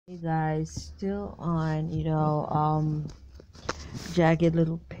Hey guys, still on, jagged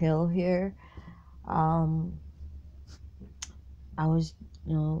little pill here. Um, I was,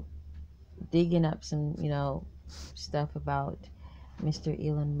 you know, digging up some, stuff about Mr.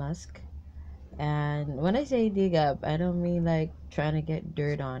 Elon Musk. And when I say dig up, I don't mean like trying to get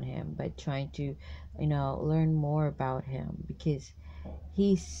dirt on him, but trying to, learn more about him because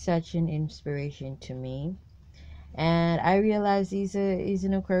he's such an inspiration to me. And I realized he's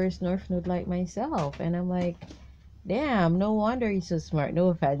an Aquarius North Node like myself, and I'm like, damn, no wonder he's so smart. No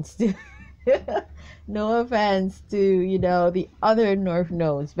offense to no offense to, the other North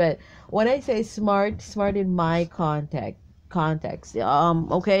nodes. But when I say smart, smart in my context.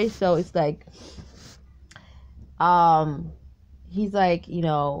 Okay, so it's like um he's like,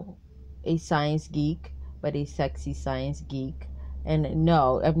 a science geek, but a sexy science geek. And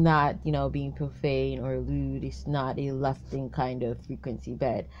no, I'm not, being profane or lewd. It's not a lusting kind of frequency,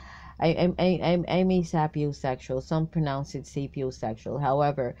 but I'm a sapiosexual. Some pronounce it sapiosexual.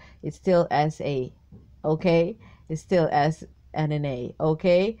 However, it's still SA, okay? It's still S and an A,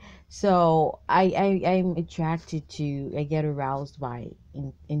 okay? So I'm attracted to, I get aroused by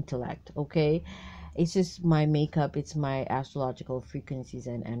intellect, okay? It's just my makeup, it's my astrological frequencies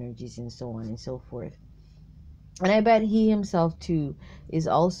and energies and so on and so forth. And I bet he himself too is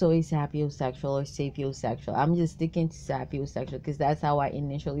also a sapiosexual or sapiosexual. I'm just sticking to sapiosexual because that's how I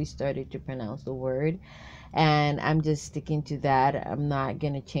initially started to pronounce the word. And I'm just sticking to that. I'm not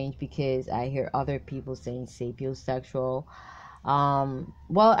gonna change because I hear other people saying sapiosexual.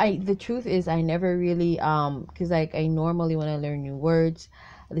 Well, I the truth is I never really because like I normally when I learn new words,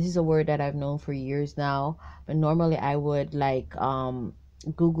 this is a word that I've known for years now, but normally I would like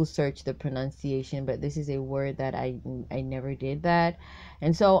Google search the pronunciation, but this is a word that I never did that.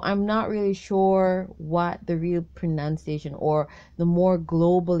 And so I'm not really sure what the real pronunciation or the more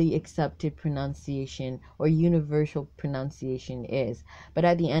globally accepted pronunciation or universal pronunciation is. But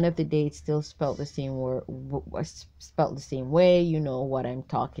at the end of the day, it's still spelled the same word, spelled the same way. You know what I'm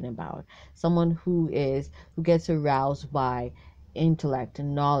talking about. Someone who gets aroused by intellect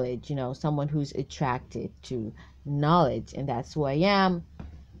and knowledge. Someone who's attracted to knowledge, and that's who I am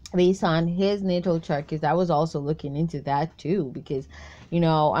based on his natal chart. Because I was also looking into that too, because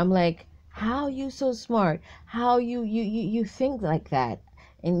I'm like, how you so smart, how you think like that.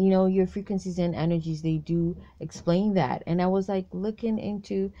 And your frequencies and energies, they do explain that. And I was like looking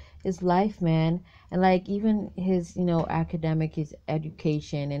into his life, man, and like even his academic, his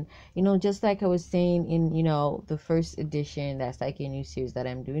education. And just like I was saying in the first edition, that's like a new series that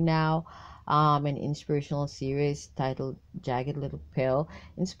I'm doing now, an inspirational series titled Jagged Little Pill,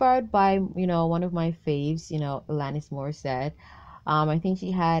 inspired by one of my faves, Alanis Morissette. I think she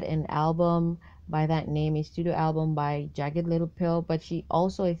had an album by that name, a studio album by Jagged Little Pill, but she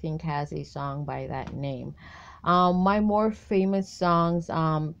also I think has a song by that name. My more famous songs,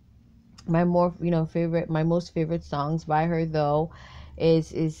 my more favorite, my most favorite songs by her though,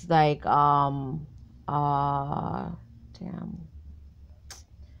 is like damn,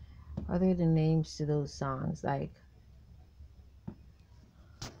 what are the names to those songs like?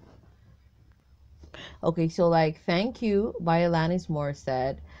 Okay, so like Thank You by Alanis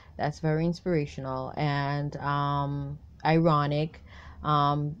Morissette. That's very inspirational and ironic.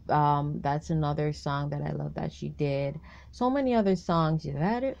 That's another song that I love that she did. So many other songs. You've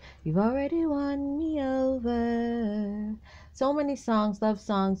had it, you've already won me over. So many songs, love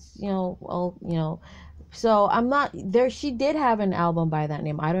songs, all so I'm not there. She did have an album by that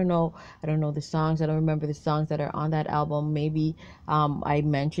name. I don't know the songs. I don't remember the songs that are on that album. Maybe I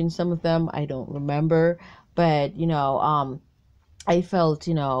mentioned some of them. I don't remember. But I felt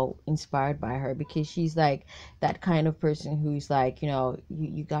inspired by her because she's like that kind of person who's like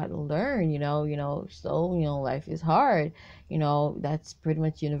you got to learn, so life is hard. That's pretty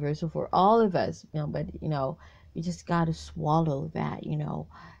much universal for all of us, but you just got to swallow that,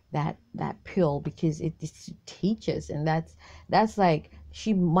 that pill because it teaches. And that's like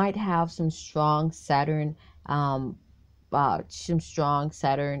she might have some strong Saturn, placements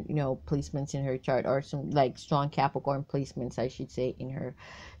in her chart, or some like strong Capricorn placements, I should say, in her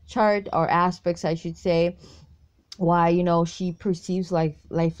chart, or aspects, I should say, why she perceives life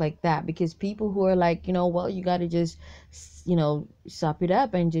like that. Because people who are like, well, you got to just sup it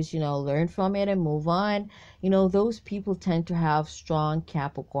up and just learn from it and move on, those people tend to have strong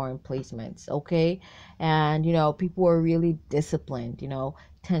Capricorn placements, okay? And people who are really disciplined,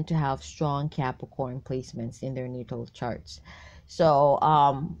 tend to have strong Capricorn placements in their natal charts. So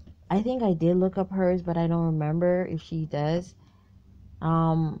I think I did look up hers, but I don't remember if she does.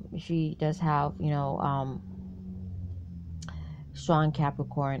 She does have strong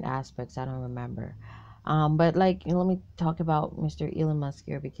Capricorn aspects. I don't remember. But like, let me talk about Mr. Elon Musk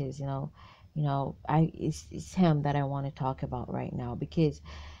here because it's him that I want to talk about right now because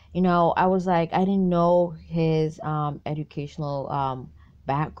I was like, I didn't know his educational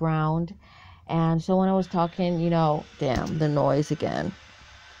background, and so when I was talking, damn the noise again.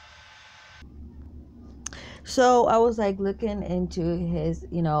 So I was like looking into his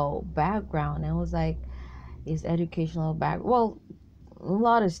background, and I was like his educational back. Well, a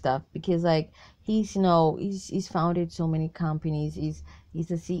lot of stuff because like he's founded so many companies. He's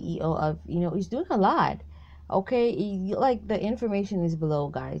the CEO of he's doing a lot. Okay, like the information is below,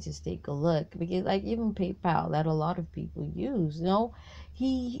 guys. Just take a look because like even PayPal that a lot of people use.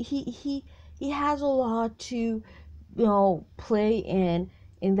 He has a lot to play in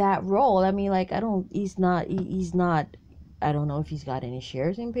that role. I mean, like I don't. He's not. I don't know if he's got any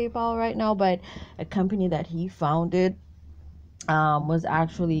shares in PayPal right now, but a company that he founded was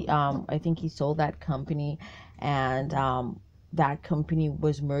actually I think he sold that company, and that company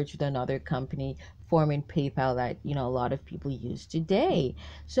was merged with another company forming PayPal that a lot of people use today.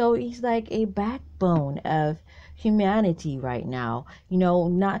 So he's like a backbone of humanity right now.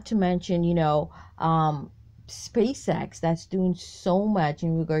 Not to mention SpaceX that's doing so much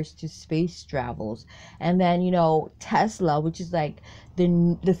in regards to space travels, and then Tesla, which is like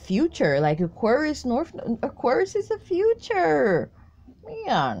the future, like Aquarius is the future,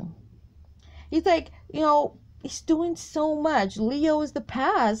 man. He's like he's doing so much. Leo is the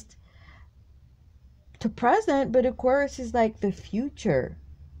past to present, but Aquarius is like the future,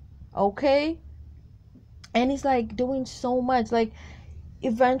 okay? And he's like doing so much, like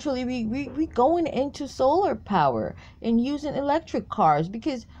eventually we going into solar power and using electric cars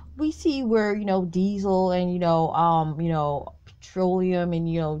because we see where diesel and petroleum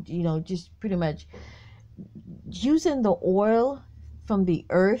and just pretty much using the oil from the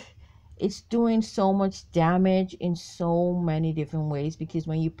earth. It's doing so much damage in so many different ways because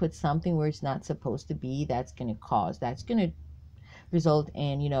when you put something where it's not supposed to be, that's going to result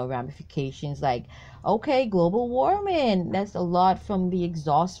in ramifications like, okay, global warming. That's a lot from the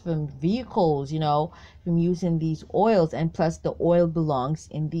exhaust from vehicles, from using these oils, and plus the oil belongs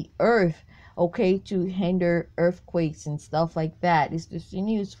in the earth, okay, to hinder earthquakes and stuff like that. It's just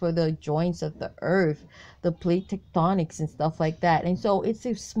used for the joints of the earth, the plate tectonics and stuff like that. And so it's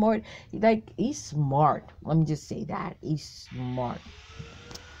a smart, like he's smart, let me just say that he's smart.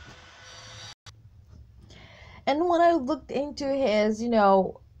 And when I looked into his,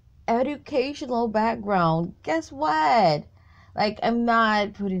 educational background, guess what? Like, I'm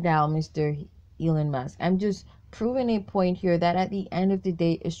not putting down Mr. Elon Musk. I'm just proving a point here that at the end of the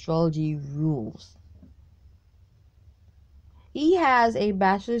day, astrology rules. He has a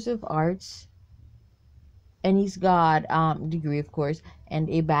Bachelor's of Arts, and he's got degree, of course, and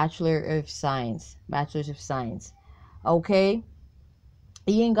a Bachelor's of Science. Okay?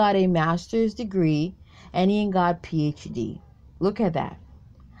 He ain't got a master's degree, and he ain't got PhD. Look at that.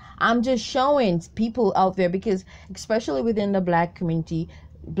 I'm just showing people out there because especially within the black community,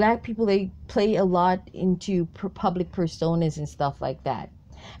 black people, they play a lot into public personas and stuff like that.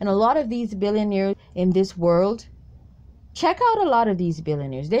 And a lot of these billionaires in this world, check out a lot of these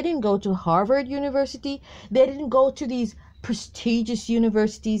billionaires. They didn't go to Harvard University. They didn't go to these prestigious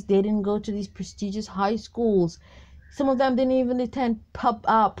universities. They didn't go to these prestigious high schools. Some of them didn't even attend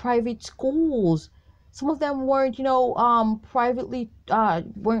private schools. Some of them weren't, privately,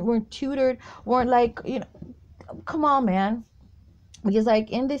 weren't tutored, weren't like, come on, man. Because like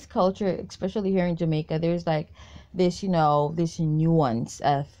in this culture, especially here in Jamaica, there's like this, this nuance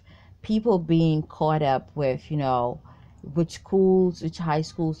of people being caught up with, which high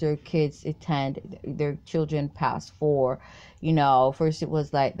schools their kids attend, their children pass for. First it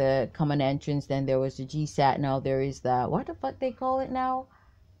was like the common entrance, then there was the GSAT, now there is the, what the fuck they call it now?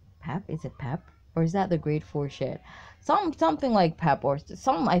 PEP? Is it PEP? Or is that the grade 4 shit? Something like PEP or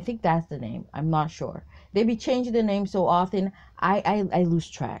some. I think that's the name. I'm not sure. They be changing the name so often. I lose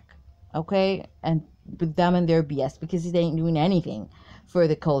track. Okay, and with them and their BS because they ain't doing anything for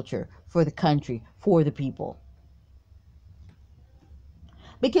the culture, for the country, for the people.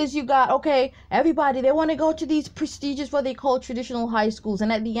 Because you got, okay, everybody, they want to go to these prestigious, what they call traditional high schools,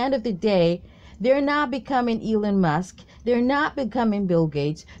 and at the end of the day, they're not becoming Elon Musk. They're not becoming Bill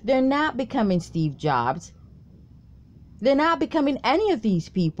Gates. They're not becoming Steve Jobs. They're not becoming any of these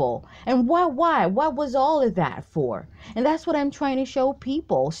people. And why? What was all of that for? And that's what I'm trying to show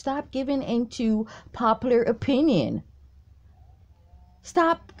people. Stop giving into popular opinion.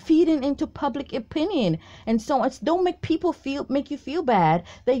 Stop feeding into public opinion. And so it's don't make you feel bad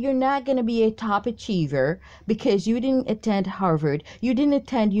that you're not going to be a top achiever because you didn't attend Harvard, you didn't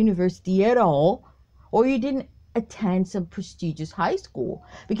attend university at all, or you didn't attend some prestigious high school.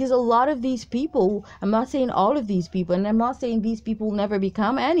 Because a lot of these people, I'm not saying all of these people, and I'm not saying these people will never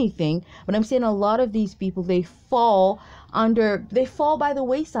become anything, but I'm saying a lot of these people, they fall by the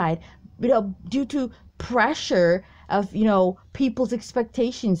wayside, due to pressure of, people's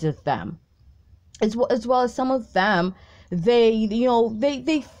expectations of them, as well as some of them,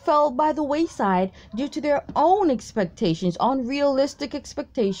 they fell by the wayside due to their own expectations, unrealistic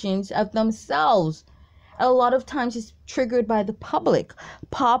expectations of themselves. A lot of times it's triggered by the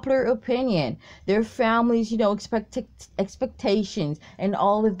popular opinion, their families, expectations, and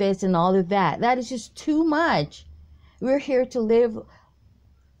all of this and all of that. That is just too much. We're here to live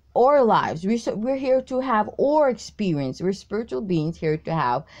our lives. We're here to have our experience. We're spiritual beings here to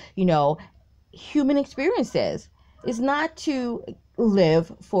have, human experiences. It's not to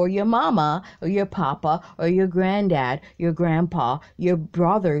live for your mama or your papa or your granddad, your grandpa, your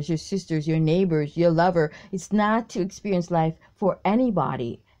brothers, your sisters, your neighbors, your lover. It's not to experience life for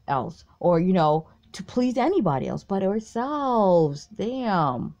anybody else or, to please anybody else but ourselves.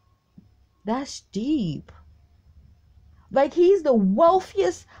 Damn. That's deep. Like, he's the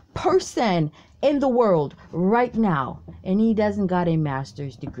wealthiest person in the world right now, and he doesn't got a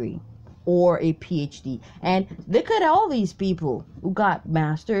master's degree or a PhD. And look at all these people who got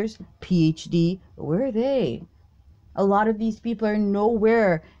masters, PhD. Where are they? A lot of these people are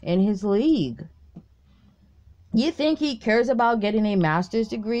nowhere in his league. You think he cares about getting a master's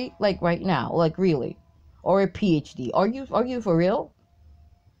degree, like right now, like really, or a PhD? Are you for real?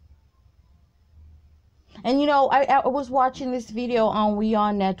 And I was watching this video on We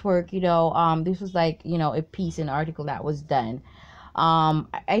On Network. This was like a piece, an article that was done.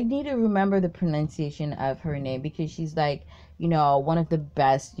 I need to remember the pronunciation of her name because she's like, one of the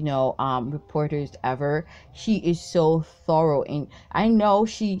best, reporters ever. She is so thorough, and I know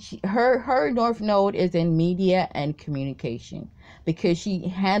her North Node is in media and communication because she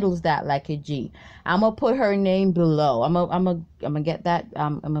handles that like a G. I'm gonna put her name below. I'm gonna get that.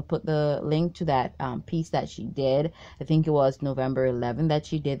 I'm gonna put the link to that piece that she did. I think it was November 11th that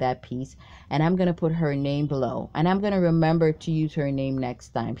she did that piece, and I'm gonna put her name below. And I'm gonna remember to use her name next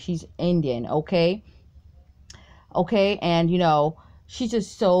time. She's Indian, okay? Okay, and she's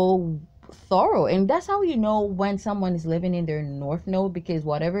just so thorough, and that's how you know when someone is living in their North Node, because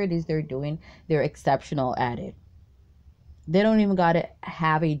whatever it is they're doing, they're exceptional at it. They don't even gotta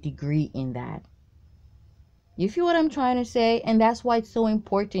have a degree in that. You feel what I'm trying to say? And that's why it's so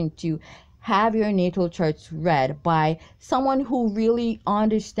important to have your natal charts read by someone who really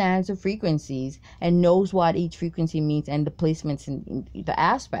understands the frequencies and knows what each frequency means and the placements and the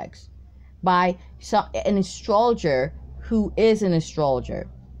aspects, by an astrologer who is an astrologer.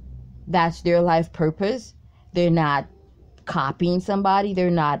 That's their life purpose. They're not copying somebody. They're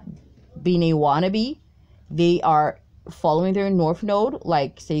not being a wannabe. They are following their North Node,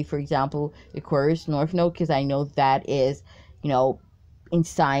 like, say, for example, Aquarius North Node, because I know that is, in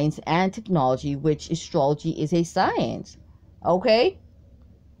science and technology, which astrology is a science. Okay?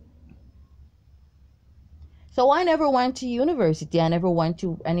 So I never went to university. I never went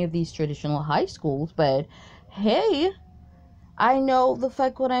to any of these traditional high schools, but hey, I know the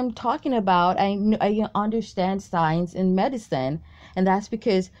fuck what I'm talking about. I understand science and medicine, and that's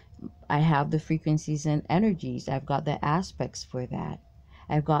because I have the frequencies and energies. I've got the aspects for that.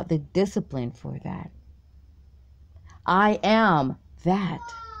 I've got the discipline for that. I am that.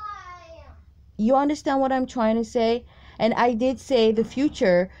 You understand what I'm trying to say? And I did say the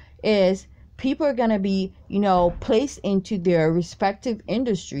future is people are going to be, placed into their respective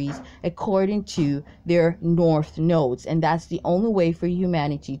industries according to their North Nodes. And that's the only way for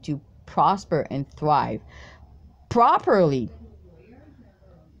humanity to prosper and thrive properly.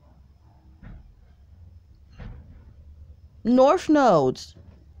 North Nodes.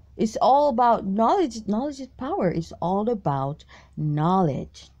 It's all about knowledge. Knowledge is power. It's all about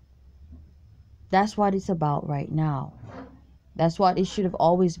knowledge. That's what it's about right now. That's what it should have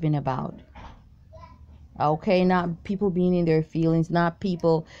always been about. Okay, not people being in their feelings, not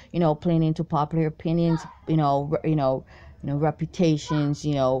people, playing into popular opinions, reputations,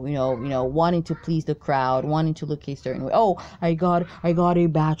 wanting to please the crowd, wanting to look a certain way. Oh, I got a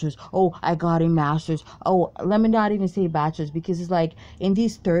bachelor's. Oh, I got a master's. Oh, let me not even say bachelor's, because it's like in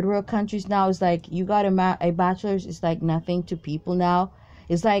these third world countries now, it's like you got a bachelor's is like nothing to people now.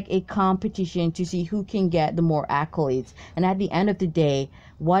 It's like a competition to see who can get the more accolades. And at the end of the day,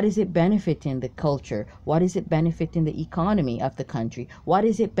 what is it benefiting the culture? What is it benefiting the economy of the country? What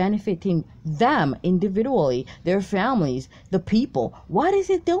is it benefiting them individually, their families, the people? What is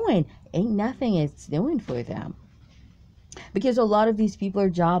it doing? Ain't nothing it's doing for them. Because a lot of these people are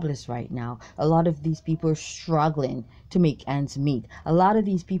jobless right now. A lot of these people are struggling to make ends meet. A lot of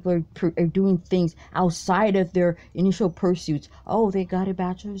these people are doing things outside of their initial pursuits. Oh, they got a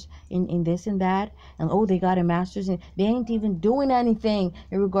bachelor's in this and that. And oh, they got a master's. And they ain't even doing anything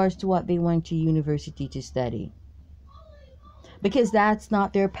in regards to what they went to university to study. Because that's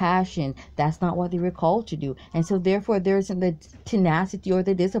not their passion. That's not what they were called to do. And so therefore there isn't the tenacity or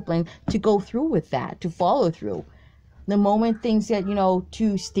the discipline to go through with that, to follow through. The moment things get,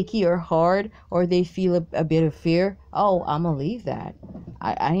 too sticky or hard, or they feel a bit of fear, oh, I'm gonna leave that.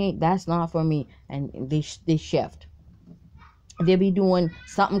 I ain't, that's not for me. And they shift. They'll be doing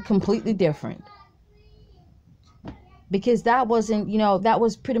something completely different. Because that wasn't, that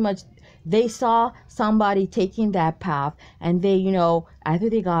was pretty much, they saw somebody taking that path, and they, either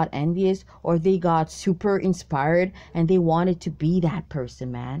they got envious or they got super inspired and they wanted to be that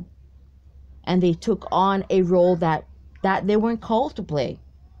person, man. And they took on a role that they weren't called to play.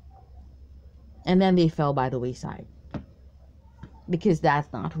 And then they fell by the wayside. Because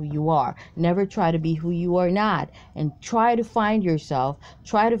that's not who you are. Never try to be who you are not. And try to find yourself.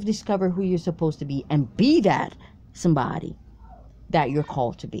 Try to discover who you're supposed to be. And be that somebody that you're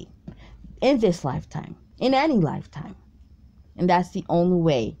called to be. In this lifetime. In any lifetime. And that's the only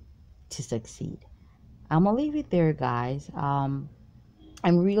way to succeed. I'm going to leave it there, guys. I'm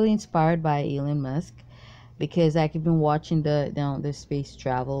really inspired by Elon Musk. Because I've been watching the space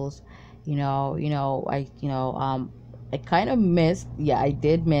travels, I kind of missed. Yeah, I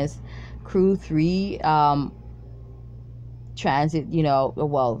did miss Crew 3 transit.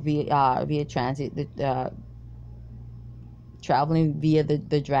 Via transit, the traveling via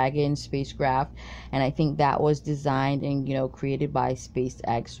the Dragon spacecraft, and I think that was designed and created by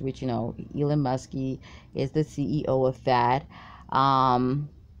SpaceX, which Elon Musk is the CEO of that.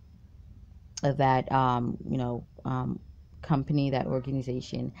 Company, that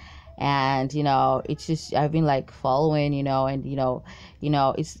organization. And it's just, I've been like following,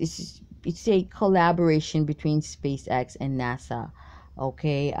 it's a collaboration between SpaceX and NASA.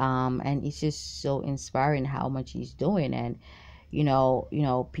 Okay. And it's just so inspiring how much he's doing. And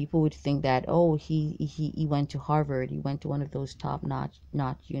people would think that, oh, he went to Harvard, he went to one of those top notch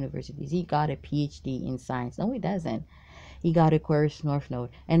universities, he got a PhD in science. No, he doesn't. He got Aquarius North Node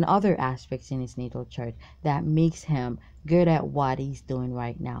and other aspects in his natal chart that makes him good at what he's doing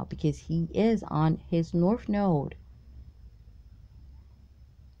right now, because he is on his North Node.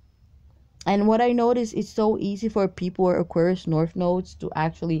 And what I noticed, it's so easy for people with Aquarius North Nodes to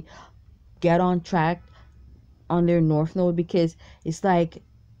actually get on track on their North Node, because it's like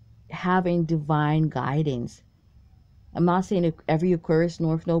having divine guidance. I'm not saying every Aquarius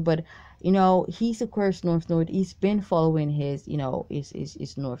North Node, but he's Aquarius North Node. He's been following his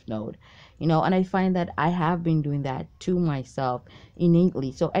his North Node, and I find that I have been doing that to myself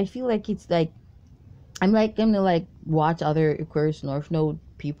innately. So I feel like it's like I'm gonna like watch other Aquarius North Node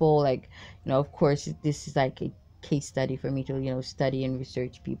people, like of course this is like a case study for me to study and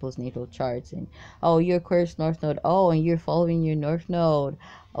research people's natal charts. And oh, you're Aquarius North Node, oh, and you're following your North Node.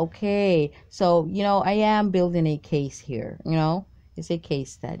 Okay, so I am building a case here. It's a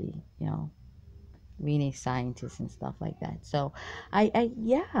case study. Being a scientist and stuff like that. So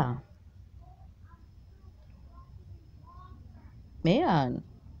yeah, man,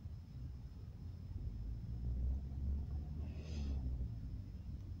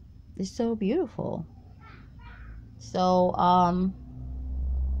 it's so beautiful. So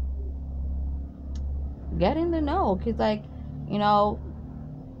get in the know, because like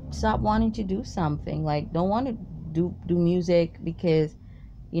stop wanting to do something, like don't want to do music, because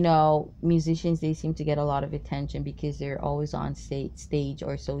musicians, they seem to get a lot of attention because they're always on stage,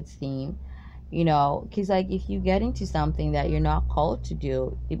 or so it seems. Because like if you get into something that you're not called to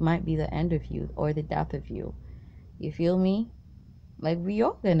do, it might be the end of you or the death of you. You feel me? Like we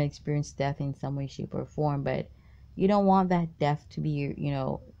all gonna experience death in some way, shape, or form, but you don't want that death to be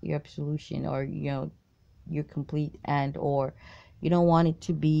your absolution, or your complete end, or you don't want it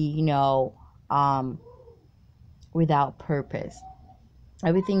to be without purpose.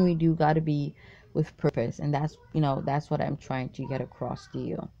 Everything we do got to be with purpose, and that's what I'm trying to get across to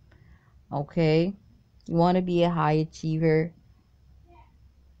you. Okay, you want to be a high achiever,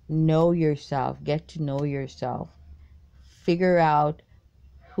 know yourself, get to know yourself, figure out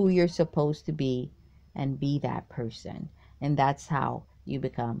who you're supposed to be, and be that person. And that's how you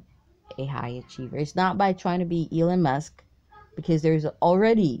become a high achiever. It's not by trying to be Elon Musk, because there's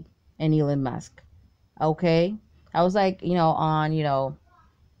already an Elon Musk. Okay? I was like, on,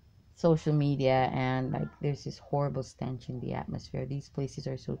 social media, and like there's this horrible stench in the atmosphere. These places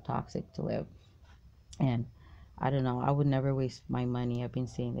are so toxic to live. And I don't know, I would never waste my money. I've been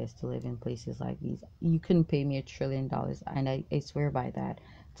saying this, to live in places like these. You couldn't pay me $1 trillion, and I swear by that,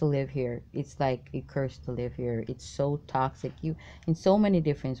 to live here. It's like a curse to live here. It's so toxic. You, in so many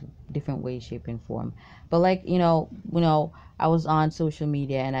different ways, shape, and form. But like, I was on social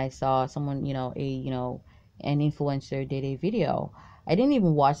media and I saw someone, an influencer did a video. I didn't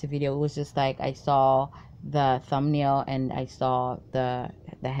even watch the video. It was just like I saw the thumbnail and I saw the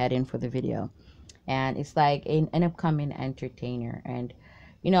heading for the video, and it's like an upcoming entertainer. And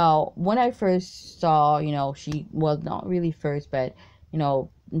when I first saw, she, well, not really first, but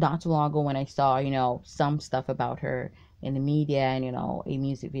not too long ago, when I saw some stuff about her in the media, and a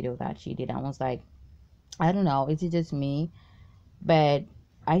music video that she did, I was like, I don't know, is it just me? But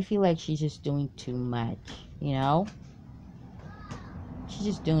I feel like she's just doing too much. She's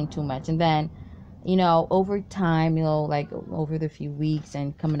just doing too much. And then over time, like over the few weeks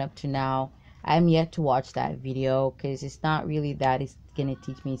and coming up to now, I'm yet to watch that video, because it's not really that it's gonna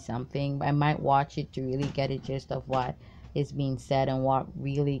teach me something. I might watch it to really get a gist of what is being said, and what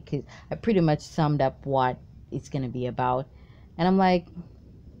really, because I pretty much summed up what it's gonna be about. And I'm like,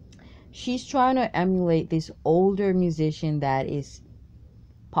 she's trying to emulate this older musician that is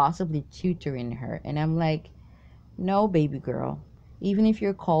possibly tutoring her. And I'm like, no, baby girl. Even if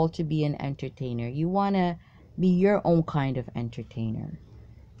you're called to be an entertainer, you want to be your own kind of entertainer.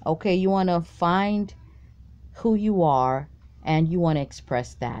 Okay, you want to find who you are, and you want to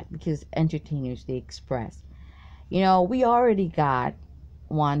express that, because entertainers, they express. We already got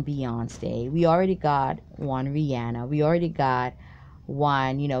one Beyonce. We already got one Rihanna. We already got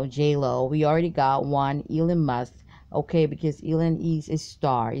one, J-Lo. We already got one Elon Musk. Okay, because Elon is a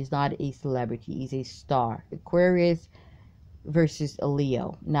star. He's not a celebrity. He's a star. Aquarius versus a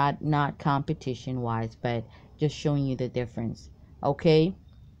Leo. Not competition wise, but just showing you the difference. Okay?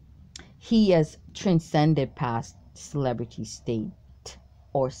 He has transcended past celebrity state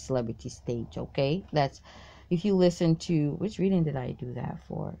or celebrity stage. Okay? That's, if you listen to, which reading did I do that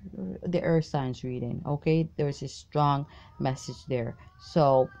for? The Earth Signs reading. Okay? There's a strong message there.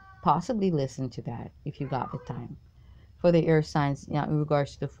 So possibly listen to that if you got the time. For the Earth Signs, in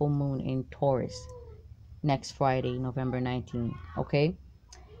regards to the full moon in Taurus next Friday, November 19th. Okay?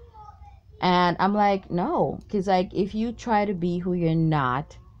 And I'm like, no, because like if you try to be who you're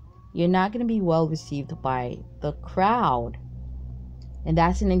not going to be well received by the crowd. And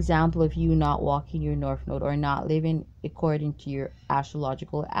that's an example of you not walking your North Node, or not living according to your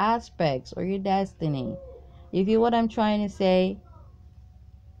astrological aspects or your destiny. You feel what I'm trying to say?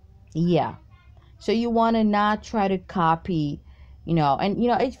 Yeah. So you want to not try to copy, and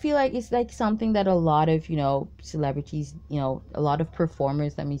I feel like it's like something that a lot of, celebrities, a lot of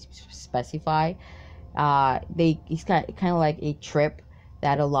performers, let me specify, it's kind of like a trip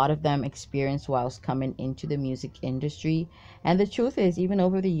that a lot of them experience whilst coming into the music industry. And the truth is, even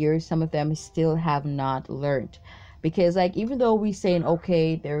over the years, some of them still have not learned. Because like, even though we saying,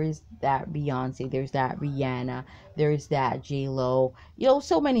 okay, there is that Beyonce, there's that Rihanna, there's that J-Lo,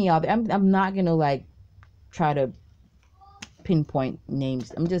 so many other, I'm not gonna like try to pinpoint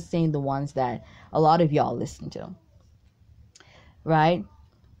names. I'm just saying the ones that a lot of y'all listen to, right?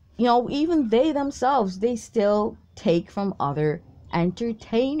 Even they themselves, they still take from other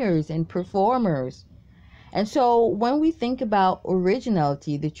entertainers and performers. And so when we think about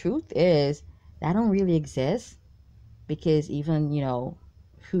originality, the truth is that don't really exist, because even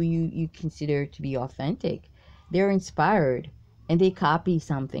who you consider to be authentic, they're inspired and they copy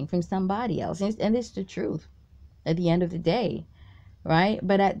something from somebody else, and it's the truth at the end of the day, right?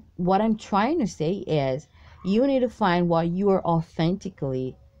 But what I'm trying to say is, you need to find what you are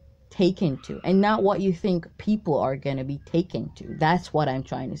authentically taken to, and not what you think people are going to be taken to. That's what I'm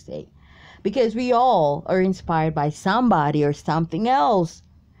trying to say, because we all are inspired by somebody or something else,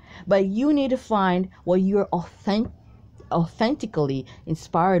 but you need to find what you're authentically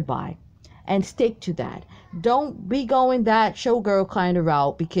inspired by and stick to that. Don't be going that showgirl kind of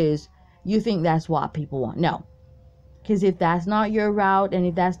route because you think that's what people want. No, because if that's not your route, and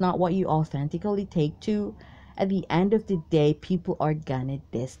if that's not what you authentically take to, at the end of the day, people are gonna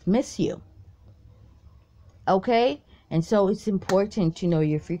dismiss you. Okay? And so it's important to know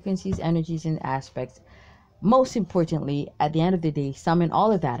your frequencies, energies, and aspects. Most importantly, at the end of the day, summing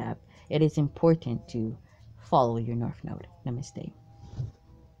all of that up, it is important to follow your North Node. Namaste.